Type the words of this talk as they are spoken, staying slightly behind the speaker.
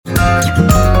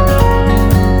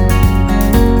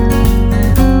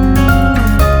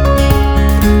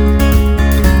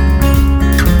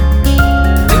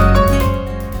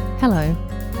Hello,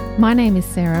 my name is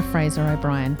Sarah Fraser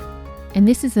O'Brien, and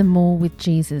this is the More with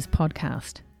Jesus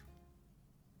podcast.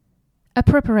 A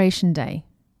preparation day.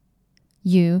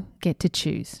 You get to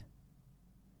choose.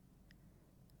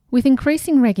 With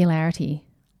increasing regularity,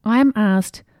 I am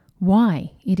asked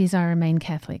why it is I remain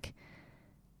Catholic.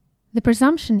 The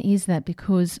presumption is that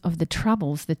because of the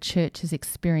troubles the Church has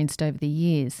experienced over the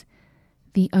years,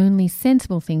 the only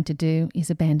sensible thing to do is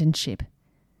abandon ship.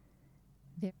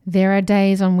 There are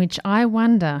days on which I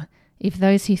wonder if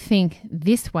those who think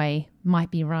this way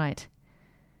might be right.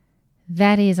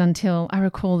 That is until I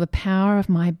recall the power of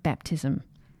my baptism.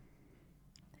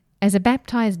 As a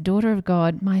baptized daughter of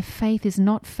God, my faith is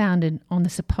not founded on the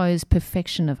supposed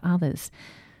perfection of others,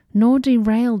 nor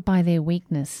derailed by their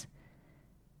weakness.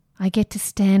 I get to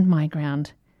stand my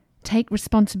ground, take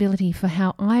responsibility for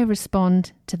how I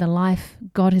respond to the life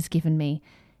God has given me,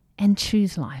 and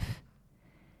choose life.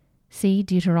 See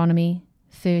Deuteronomy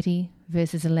 30,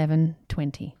 verses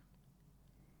 11-20.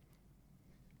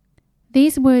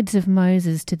 These words of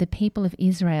Moses to the people of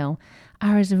Israel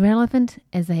are as relevant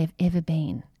as they have ever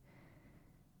been.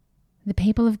 The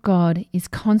people of God is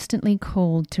constantly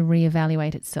called to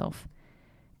reevaluate itself,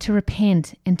 to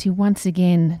repent, and to once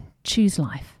again choose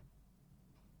life.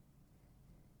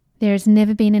 There has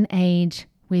never been an age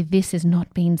where this has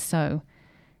not been so,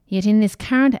 yet in this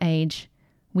current age,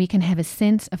 we can have a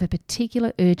sense of a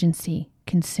particular urgency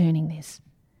concerning this.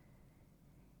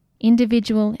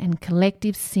 Individual and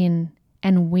collective sin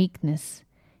and weakness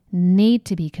need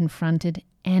to be confronted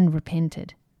and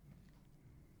repented.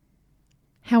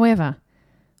 However,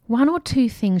 one or two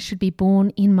things should be borne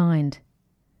in mind.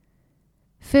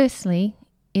 Firstly,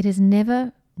 it has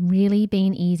never really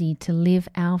been easy to live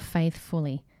our faith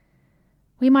fully.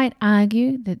 We might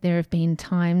argue that there have been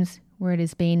times where it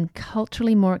has been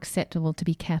culturally more acceptable to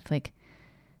be Catholic,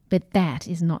 but that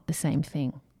is not the same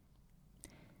thing.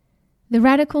 The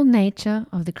radical nature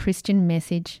of the Christian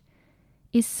message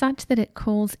is such that it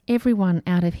calls everyone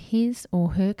out of his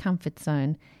or her comfort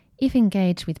zone if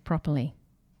engaged with properly.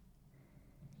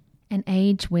 An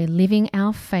age where living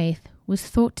our faith was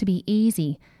thought to be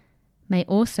easy may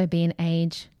also be an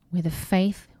age where the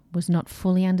faith was not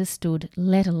fully understood,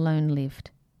 let alone lived.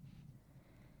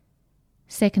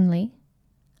 Secondly,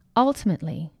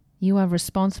 ultimately, you are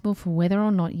responsible for whether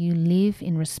or not you live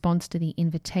in response to the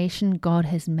invitation God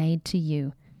has made to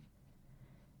you.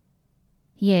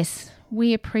 Yes,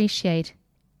 we appreciate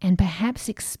and perhaps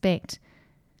expect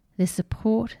the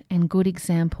support and good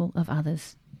example of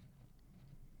others.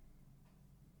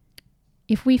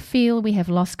 If we feel we have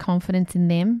lost confidence in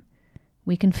them,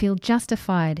 we can feel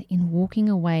justified in walking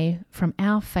away from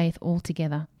our faith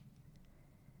altogether.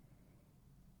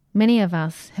 Many of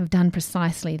us have done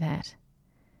precisely that.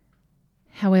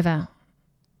 However,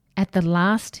 at the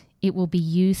last, it will be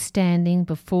you standing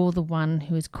before the one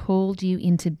who has called you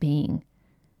into being.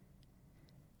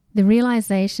 The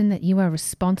realization that you are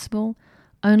responsible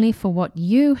only for what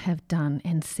you have done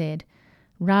and said,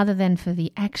 rather than for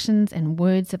the actions and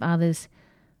words of others,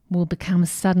 will become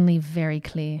suddenly very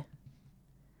clear.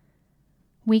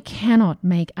 We cannot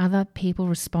make other people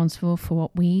responsible for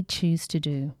what we choose to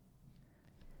do.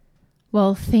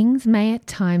 While things may at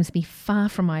times be far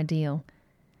from ideal,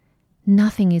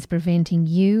 nothing is preventing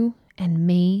you and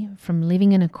me from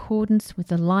living in accordance with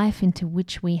the life into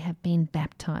which we have been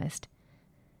baptized.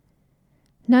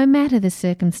 No matter the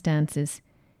circumstances,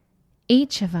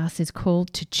 each of us is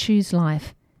called to choose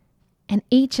life, and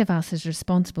each of us is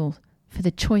responsible for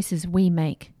the choices we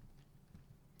make.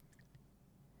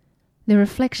 The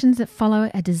reflections that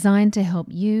follow are designed to help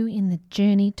you in the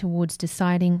journey towards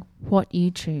deciding what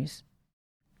you choose.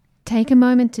 Take a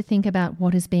moment to think about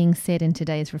what is being said in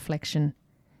today's reflection.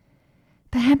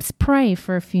 Perhaps pray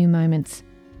for a few moments.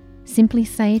 Simply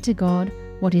say to God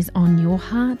what is on your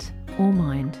heart or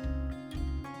mind.